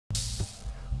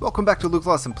Welcome back to Luke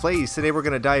Lawson Plays. Today we're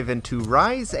going to dive into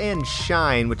Rise and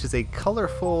Shine, which is a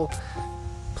colorful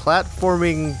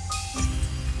platforming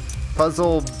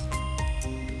puzzle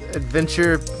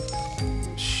adventure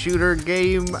shooter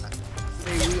game.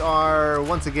 We are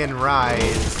once again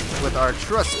Rise with our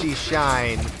trusty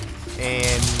Shine,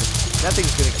 and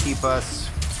nothing's going to keep us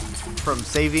from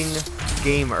saving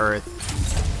Game Earth.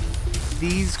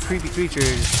 These creepy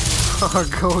creatures are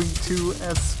going to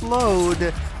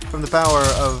explode from the power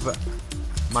of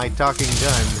my talking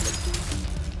gun.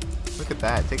 Look at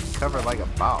that, taking cover like a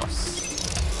boss.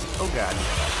 Oh god.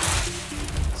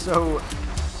 So,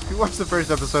 if you watched the first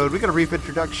episode, we got a brief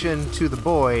introduction to the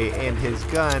boy and his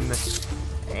gun,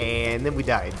 and then we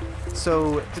died.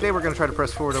 So, today we're going to try to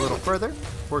press forward a little further.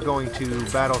 We're going to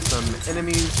battle some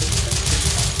enemies.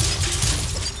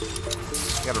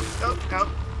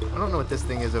 I don't know what this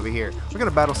thing is over here. We're going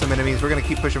to battle some enemies. We're going to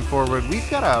keep pushing forward. We've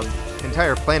got an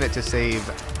entire planet to save.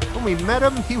 When we met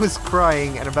him, he was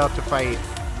crying and about to fight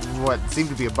what seemed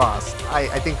to be a boss. I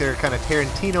think they're kind of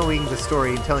Tarantinoing the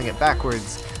story and telling it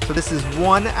backwards. So this is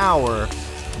 1 hour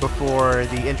before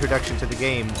the introduction to the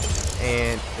game.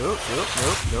 And, nope. I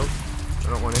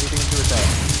don't want anything to do with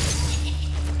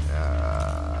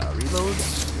that. Reload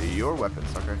your weapon,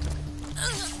 sucker.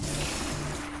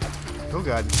 Oh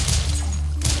god.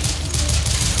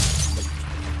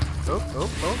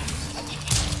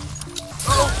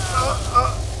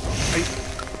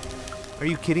 Are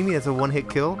you kidding me? That's a one-hit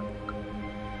kill?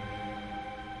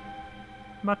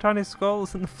 My tiny skull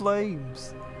is in the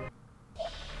flames.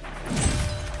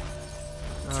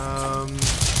 I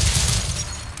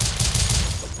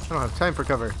don't have time for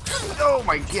cover. Oh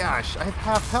my gosh, I have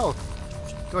half health.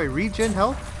 Do I regen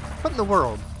health? What in the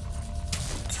world?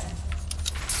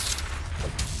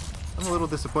 I'm a little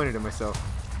disappointed in myself.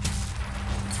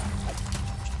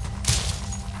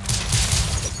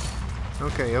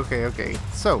 Okay.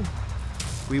 So,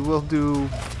 we will do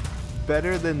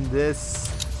better than this,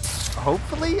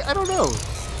 hopefully? I don't know.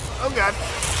 Oh god.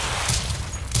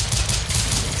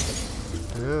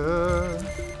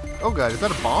 Oh god, is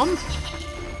that a bomb?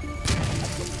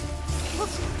 What?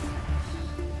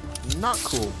 Not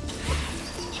cool.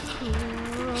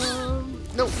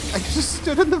 No, I just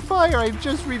stood in the fire. I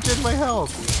just regen my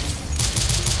health.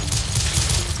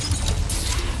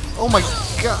 Oh my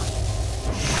god.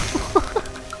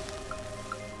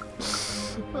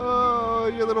 Oh,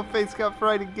 your little face got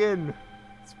fried again.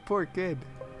 This poor kid.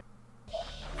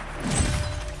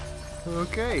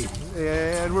 Okay,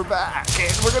 and we're back,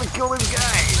 and we're gonna kill this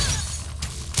guy.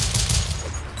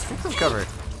 Take some cover.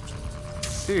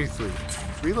 Seriously,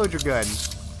 reload your gun.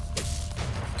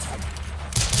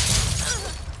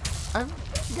 I've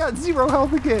got 0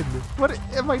 health again. What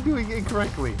am I doing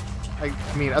incorrectly? I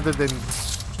mean, other than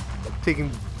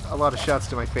taking a lot of shots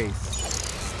to my face.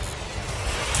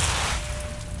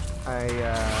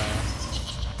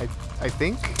 I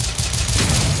think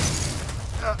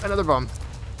another bomb.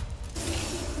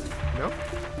 Nope,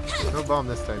 no bomb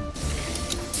this time.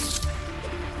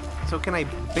 So can I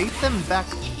bait them back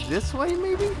this way,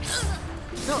 maybe?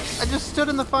 No, I just stood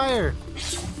in the fire.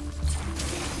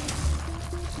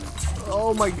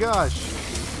 Oh my gosh!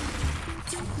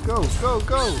 Go!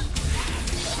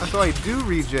 So I do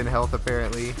regen health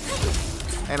apparently.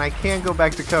 And I can go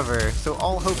back to cover, so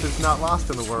all hope is not lost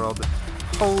in the world.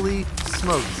 Holy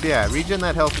smokes. Yeah, regen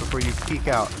that health before you peek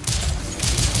out.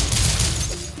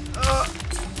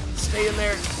 Stay in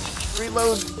there.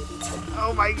 Reload.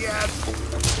 Oh my god.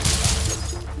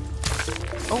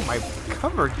 Oh, my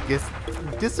cover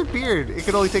disappeared. It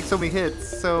can only take so many hits,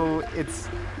 so it's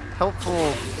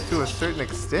helpful to a certain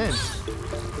extent.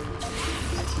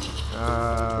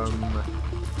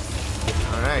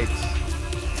 Alright.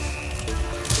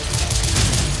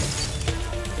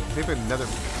 Maybe another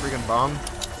friggin' bomb.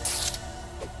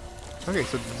 Okay,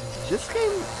 so this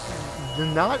game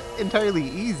is not entirely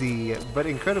easy, but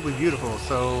incredibly beautiful.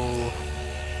 So,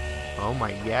 oh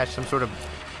my gosh, some sort of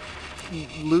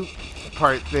loop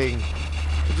part thing.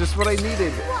 Just what I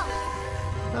needed.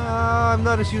 I'm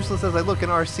not as useless as I look in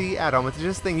RC add-on. It's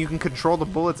just thing you can control the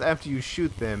bullets after you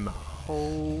shoot them.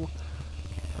 Oh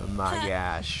my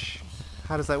gosh.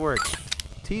 How does that work?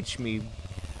 Teach me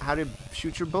how to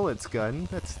shoot your bullets, gun.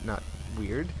 That's not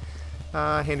weird.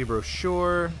 Handy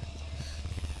brochure.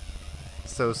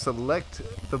 So select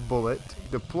the bullet,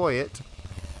 deploy it,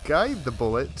 guide the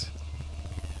bullet.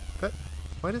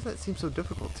 Why does that seem so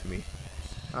difficult to me?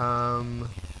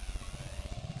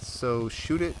 So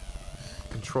shoot it,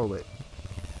 control it.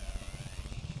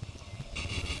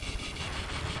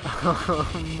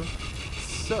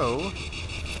 So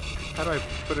how do I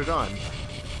put it on?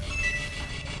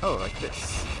 Oh, like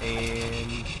this.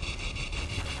 And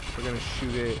we're gonna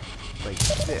shoot it like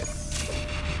this.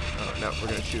 Oh no, we're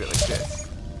gonna shoot it like this.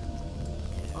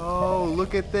 Oh,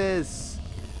 look at this!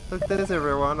 Look at this,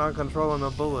 everyone! I'm controlling the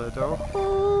bullet. Oh!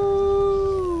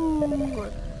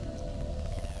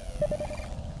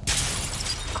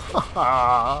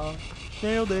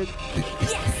 Nailed it!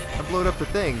 Yes! I blew up the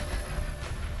thing.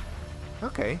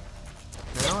 Okay.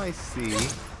 Now I see.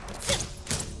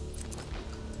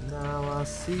 Now I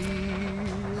see.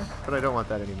 But I don't want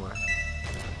that anymore.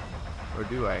 Or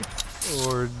do I?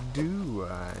 Or do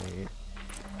I?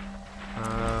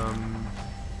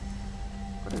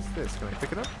 What is this? Can I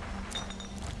pick it up?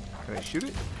 Can I shoot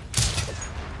it?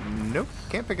 Nope.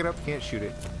 Can't pick it up. Can't shoot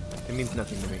it. It means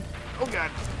nothing to me. Oh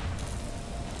god!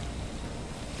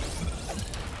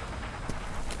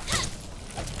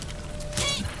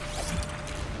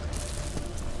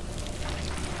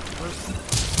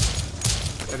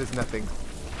 That is nothing.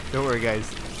 Don't worry, guys.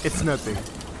 It's nothing.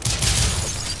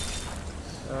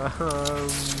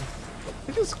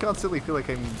 I just constantly feel like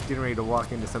I'm getting ready to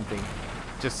walk into something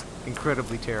just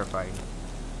incredibly terrifying.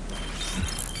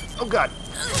 Oh god!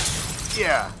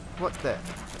 Yeah! What the?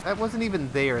 That wasn't even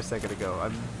there a second ago.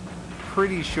 I'm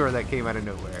pretty sure that came out of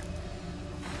nowhere.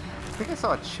 I think I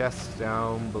saw a chest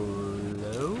down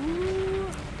below?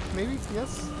 Maybe?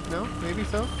 Yes? No? Maybe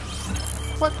so?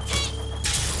 What?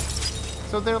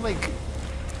 So they're like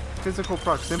physical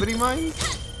proximity mines?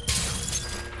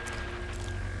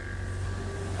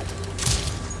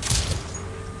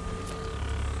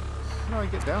 How do I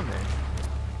get down there?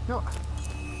 No.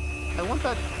 I want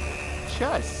that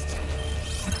chest.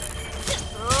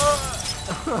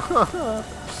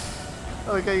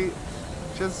 Like I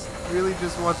just really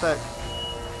just want that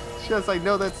chest. I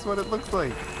know that's what it looks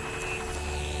like.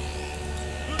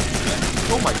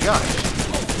 Oh my gosh.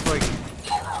 It's like,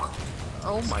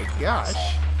 oh my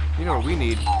gosh. You know what we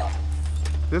need?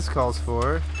 This calls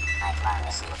for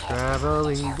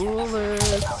traveling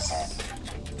bullets.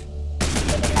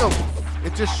 No,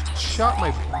 it just shot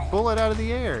my bullet out of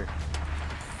the air.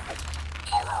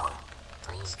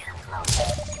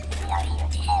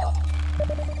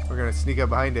 We're gonna sneak up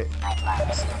behind it.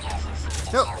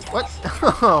 No, what?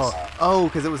 Oh,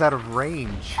 because it was out of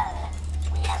range.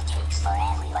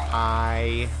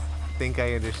 I think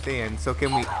I understand. So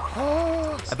can we...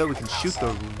 Oh, I bet we can shoot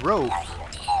the rope.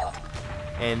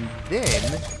 And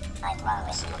then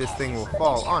this thing will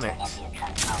fall on it.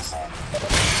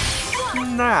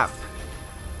 Snap!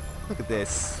 Look at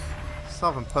this.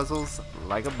 Solving puzzles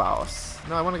like a boss.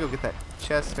 No, I want to go get that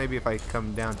chest. Maybe if I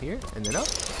come down here and then up.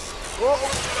 Oh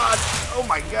god! Oh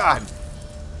my god!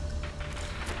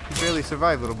 You barely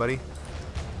survived, little buddy.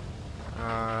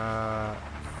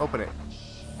 Open it.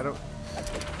 I don't...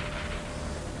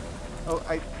 Oh,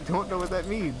 I don't know what that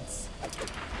means.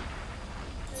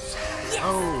 Yes!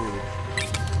 Oh.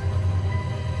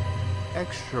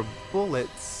 Extra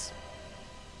bullets.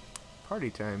 Party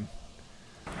time.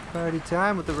 Party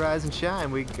time with the Rise and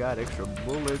Shine. We got extra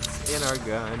bullets in our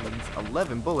guns.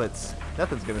 11 bullets.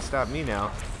 Nothing's gonna stop me now.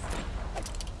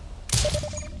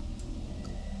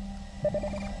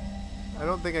 I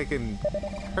don't think I can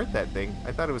hurt that thing.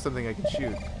 I thought it was something I could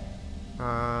shoot.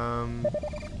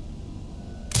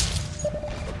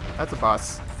 That's a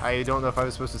boss. I don't know if I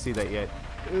was supposed to see that yet.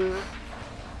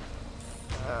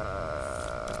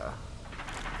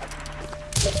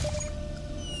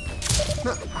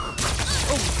 No.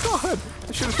 Oh god!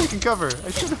 I should have taken cover. I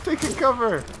should have taken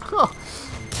cover. Oh.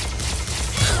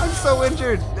 I'm so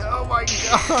injured. Oh my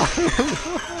god.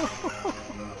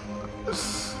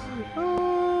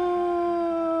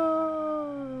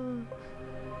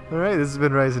 Alright, this has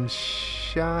been Rise and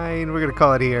Shine. We're gonna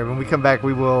call it here. When we come back,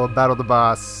 we will battle the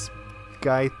boss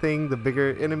guy thing, the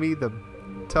bigger enemy, the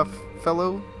tough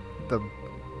fellow, the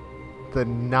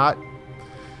not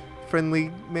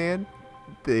friendly man.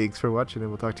 Thanks for watching, and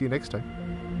we'll talk to you next time.